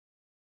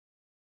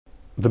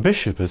The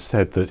bishop has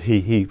said that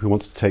he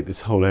wants to take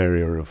this whole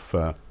area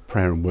of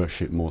prayer and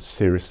worship more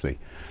seriously,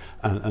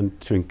 and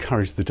to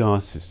encourage the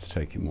diocese to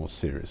take it more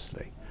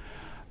seriously.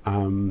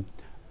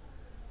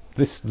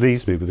 This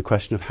leaves me with the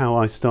question of how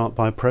I start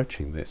by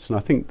approaching this. And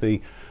I think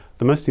the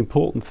most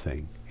important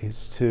thing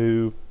is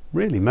to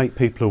really make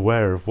people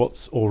aware of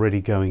what's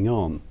already going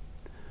on,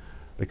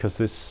 because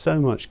there's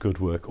so much good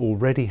work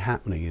already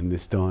happening in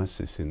this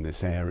diocese, in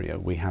this area.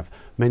 We have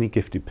many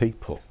gifted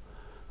people.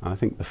 And I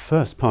think the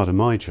first part of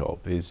my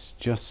job is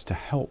just to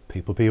help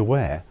people be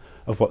aware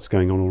of what's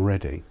going on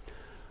already.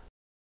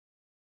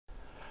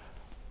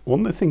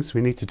 One of the things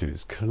we need to do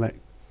is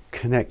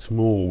connect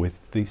more with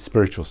the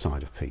spiritual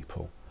side of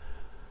people.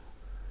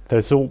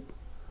 There's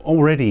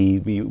already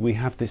we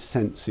have this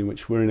sense in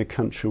which we're in a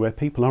country where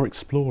people are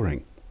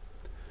exploring.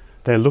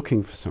 They're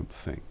looking for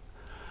something.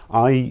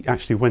 I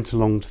actually went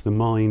along to the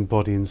Mind,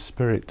 Body and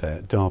Spirit Day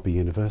at Derby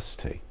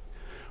University,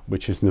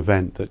 which is an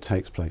event that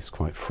takes place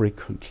quite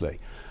frequently.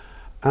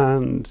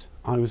 And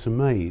I was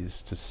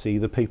amazed to see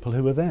the people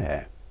who were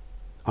there.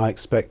 I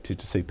expected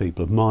to see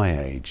people of my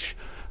age,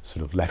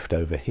 sort of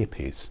leftover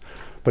hippies.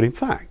 But in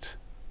fact,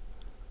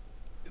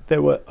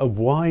 there were a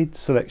wide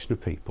selection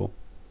of people,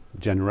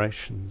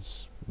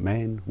 generations,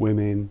 men,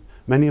 women,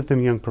 many of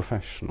them young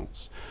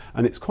professionals.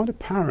 And it's quite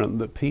apparent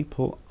that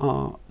people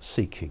are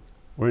seeking.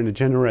 We're in a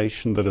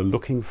generation that are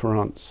looking for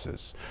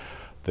answers.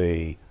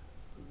 The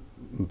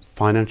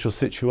financial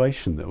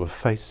situation that we're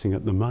facing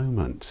at the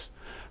moment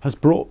has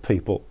brought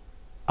people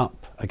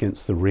up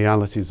against the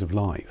realities of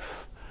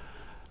life.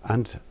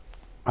 And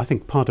I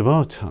think part of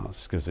our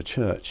task as a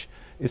church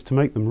is to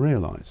make them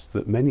realise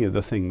that many of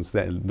the things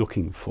they're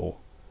looking for,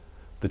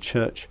 the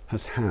church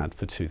has had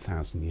for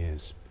 2,000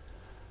 years.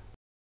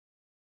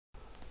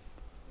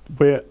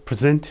 We're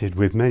presented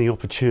with many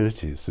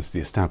opportunities as the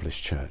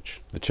established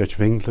church. The Church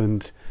of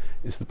England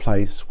is the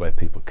place where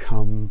people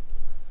come,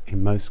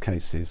 in most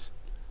cases,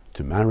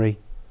 to marry,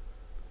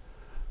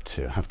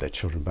 to have their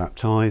children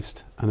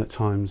baptised, and at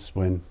times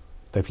when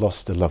they've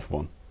lost a loved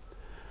one.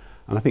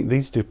 And I think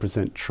these do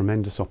present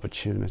tremendous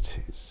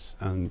opportunities,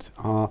 and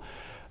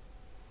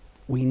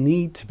we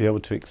need to be able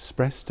to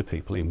express to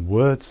people in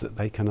words that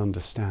they can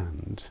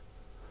understand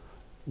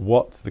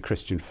what the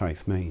Christian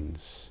faith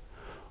means.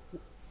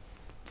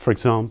 For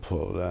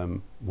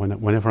example,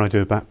 whenever I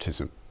do a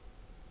baptism,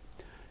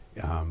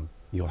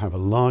 you'll have a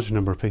large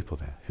number of people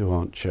there who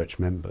aren't church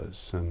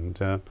members,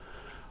 and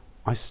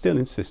I still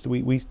insist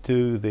we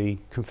do the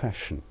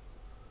confession.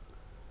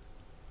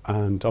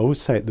 And I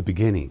always say at the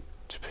beginning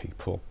to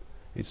people,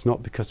 it's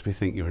not because we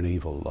think you're an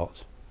evil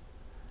lot.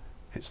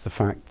 It's the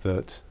fact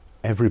that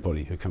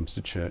everybody who comes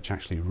to church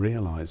actually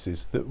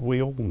realises that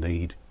we all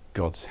need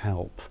God's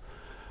help,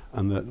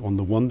 and that one of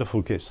the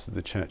wonderful gifts that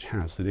the church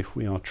has, that if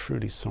we are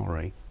truly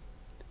sorry,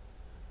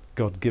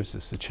 God gives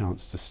us the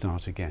chance to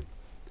start again.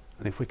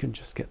 And if we can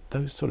just get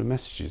those sort of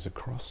messages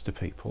across to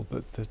people,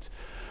 that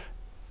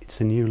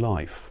it's a new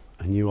life,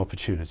 a new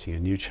opportunity, a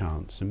new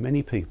chance, and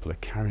many people are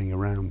carrying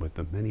around with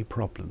them many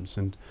problems,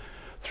 and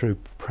through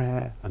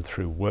prayer and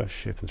through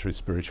worship and through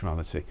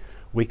spirituality,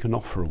 we can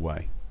offer a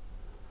way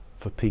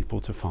for people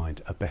to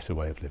find a better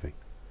way of living.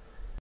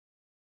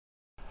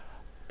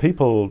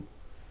 People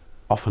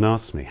often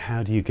ask me,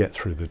 how do you get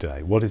through the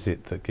day? What is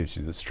it that gives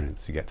you the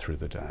strength to get through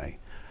the day?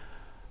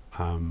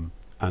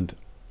 And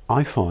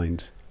I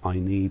find I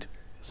need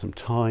some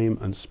time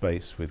and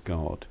space with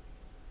God.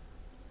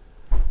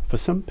 For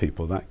some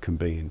people that can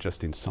be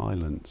just in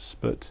silence,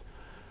 but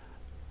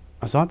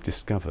as I've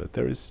discovered,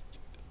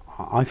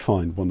 I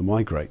find one of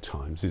my great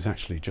times is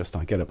actually just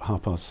I get up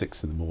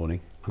 6:30 in the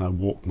morning and I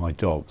walk my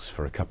dogs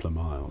for a couple of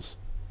miles.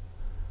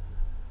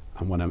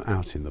 And when I'm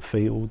out in the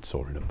fields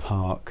or in a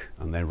park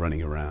and they're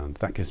running around,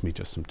 that gives me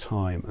just some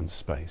time and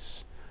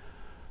space.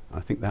 I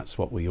think that's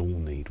what we all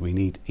need. We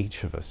need,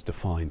 each of us, to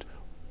find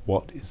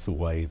what is the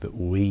way that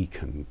we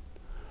can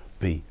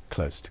be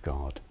close to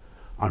God.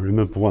 I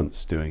remember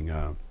once doing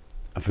a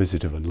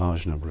visit of a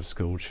large number of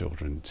school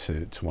children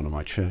to one of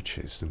my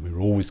churches, and we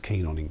were always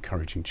keen on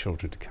encouraging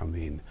children to come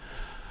in.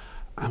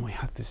 And we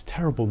had this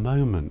terrible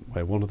moment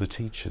where one of the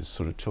teachers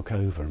sort of took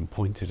over and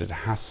pointed at a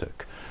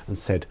hassock and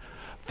said,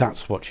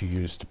 "That's what you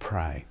use to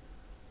pray."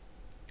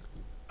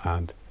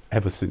 And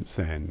ever since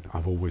then,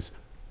 I've always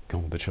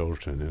gone with the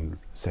children and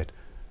said,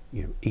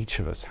 each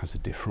of us has a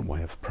different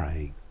way of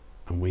praying,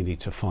 and we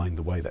need to find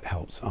the way that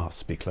helps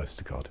us be close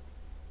to God.